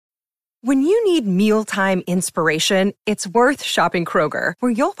When you need mealtime inspiration, it's worth shopping Kroger,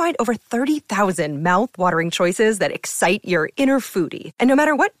 where you'll find over 30,000 mouth-watering choices that excite your inner foodie. And no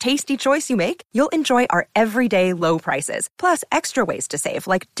matter what tasty choice you make, you'll enjoy our everyday low prices, plus extra ways to save,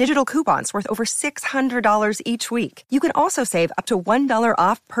 like digital coupons worth over $600 each week. You can also save up to $1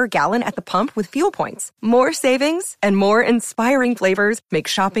 off per gallon at the pump with fuel points. More savings and more inspiring flavors make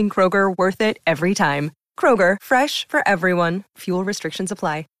shopping Kroger worth it every time. Kroger, fresh for everyone. Fuel restrictions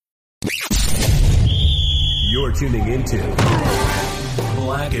apply. You're tuning into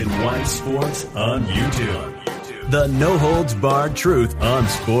Black and White Sports on YouTube. The no-holds-barred truth on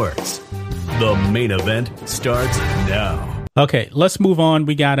sports. The main event starts now. Okay, let's move on.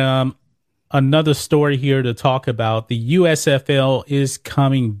 We got another story here to talk about. The USFL is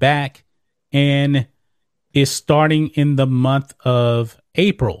coming back and is starting in the month of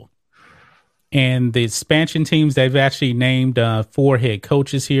April. And the expansion teams, they've actually named 4 head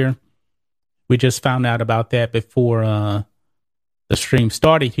coaches here. We just found out about that before the stream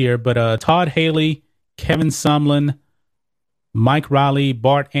started here. But Todd Haley, Kevin Sumlin, Mike Riley,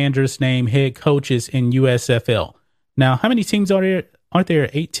 Bart Andrus named head coaches in USFL. Now, how many teams are there? Aren't there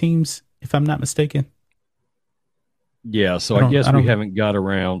 8 teams, if I'm not mistaken? Yeah, so I guess we haven't got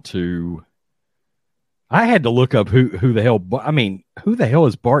around to... I had to look up who the hell... I mean, who the hell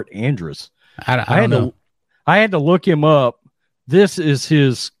is Bart Andrus? I don't know. I had to look him up. This is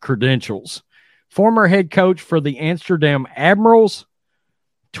his credentials. Former head coach for the Amsterdam Admirals,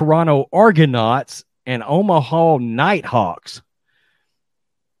 Toronto Argonauts, and Omaha Nighthawks.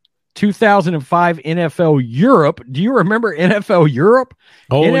 2005 NFL Europe. Do you remember NFL Europe?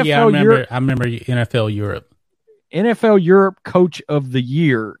 Oh, NFL yeah, I remember Europe, NFL Europe. NFL Europe Coach of the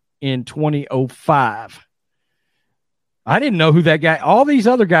Year in 2005. I didn't know who that guy. All these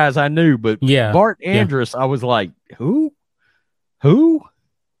other guys I knew, but Bart Andrus, I was like, who?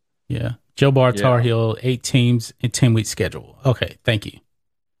 Yeah. Joe Bar Tar Heel, 8 teams in 10-week schedule. Okay, thank you.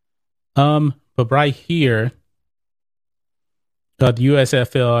 But right here, the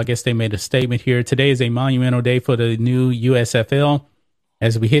USFL, I guess they made a statement here. Today is a monumental day for the new USFL.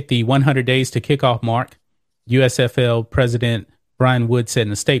 As we hit the 100 days to kickoff mark, USFL President Brian Wood said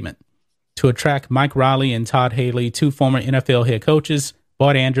in a statement, to attract Mike Riley and Todd Haley, 2 former NFL head coaches,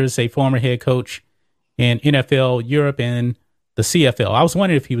 Bart Andrus, a former head coach in NFL Europe and the CFL. I was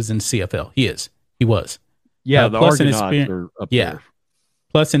wondering if he was in the CFL. He is. He was. Yeah, the Argonauts are up there.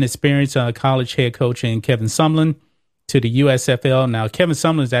 Plus an experienced college head coach in Kevin Sumlin to the USFL. Now, Kevin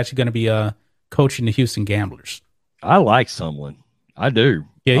Sumlin is actually going to be coaching the Houston Gamblers. I like Sumlin. I do.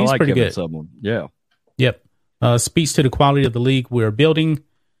 Yeah, he's like pretty Kevin good. Sumlin. Yeah. Yep. Speaks to the quality of the league we're building.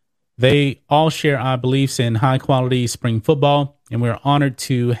 They all share our beliefs in high-quality spring football, and we're honored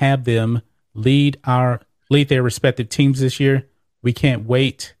to have them lead their respective teams this year. We can't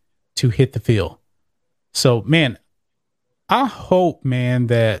wait to hit the field. So, man, I hope, man,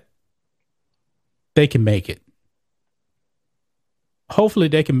 that they can make it. Hopefully,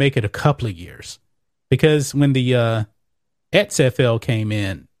 they can make it a couple of years, because when the XFL came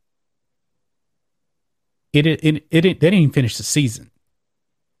in, they didn't even finish the season.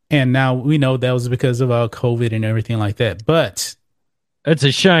 And now we know that was because of COVID and everything like that. But it's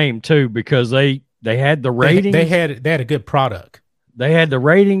a shame too, because they had the ratings. They had a good product. They had the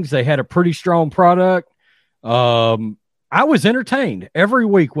ratings. They had a pretty strong product. I was entertained every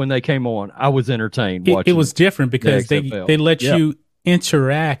week when they came on. I was entertained watching. It was different because they let you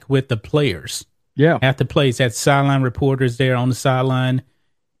interact with the players. Yeah, at the plays, had sideline reporters there on the sideline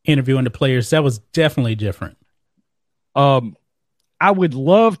interviewing the players. That was definitely different. I would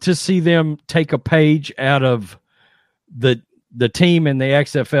love to see them take a page out of the team in the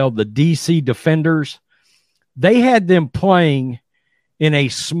XFL, the DC Defenders. They had them playing in a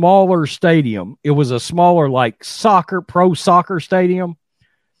smaller stadium. It was a smaller, like pro soccer stadium.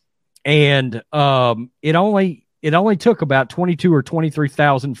 And it only took about 22 or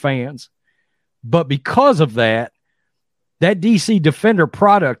 23,000 fans. But because of that DC Defender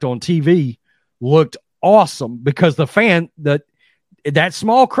product on TV looked awesome, because that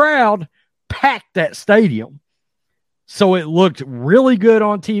small crowd packed that stadium. So it looked really good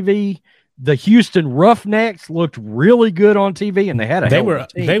on TV. The Houston Roughnecks looked really good on TV, and they had a hell of a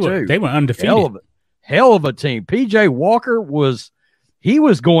team too. They were undefeated. Hell of a team. PJ Walker was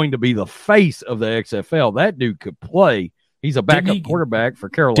going to be the face of the XFL. That dude could play. He's a backup quarterback for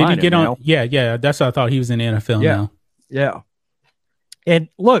Carolina. Did he get now. on? Yeah. That's what I thought. He was in the NFL now. Yeah. And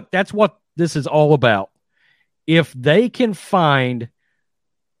look, that's what this is all about. If they can find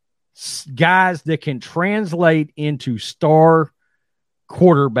guys that can translate into star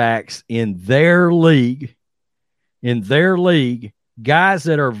guys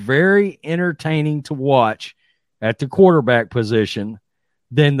that are very entertaining to watch at the quarterback position,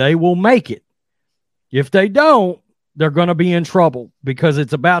 then they will make it. If they don't, they're going to be in trouble because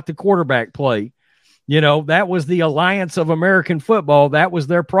it's about the quarterback play. You know, that was the Alliance of American Football. That was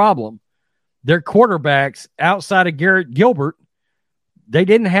their problem. Their quarterbacks outside of Garrett Gilbert, they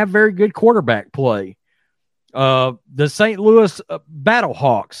didn't have very good quarterback play. The St. Louis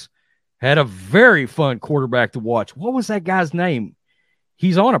Battlehawks had a very fun quarterback to watch. What was that guy's name?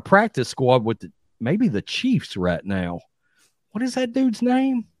 He's on a practice squad with maybe the Chiefs right now. What is that dude's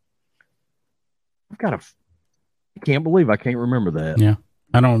name? I can't believe I can't remember that. Yeah,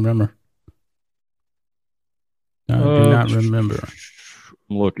 I don't remember. I do not remember.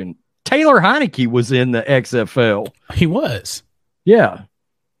 I'm looking. Taylor Heineke was in the XFL. He was. Yeah.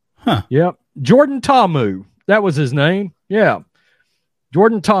 Huh. Yep. Jordan Ta'amu. That was his name. Yeah.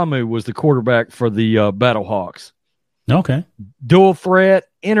 Jordan Ta'amu was the quarterback for the Battlehawks. Okay. Dual threat,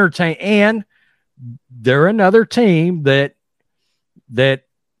 entertain, and they're another team that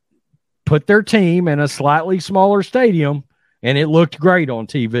put their team in a slightly smaller stadium, and it looked great on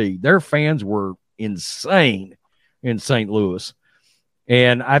TV. Their fans were insane in St. Louis.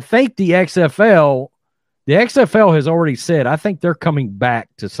 And I think the XFL has already said, I think they're coming back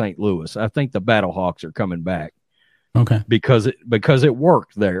to St. Louis. I think the Battlehawks are coming back. Okay. Because it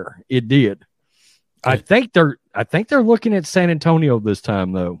worked there. It did. Good. I think they're looking at San Antonio this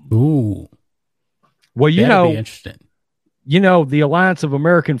time though. Ooh. Well, That'd be interesting. You know, the Alliance of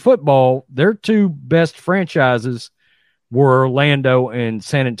American Football, their two best franchises were Orlando and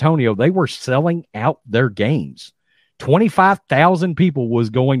San Antonio. They were selling out their games. 25,000 people was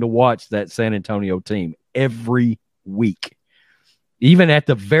going to watch that San Antonio team every week. Even at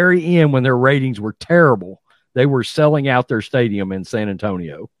the very end when their ratings were terrible, they were selling out their stadium in San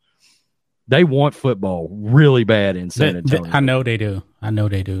Antonio. They want football really bad in San Antonio. I know they do.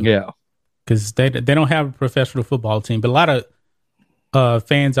 Yeah. Because they don't have a professional football team, but a lot of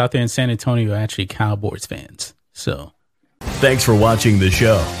fans out there in San Antonio are actually Cowboys fans. So, thanks for watching the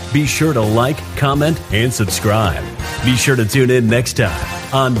show. Be sure to like, comment, and subscribe. Be sure to tune in next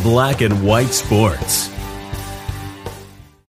time on Black and White Sports.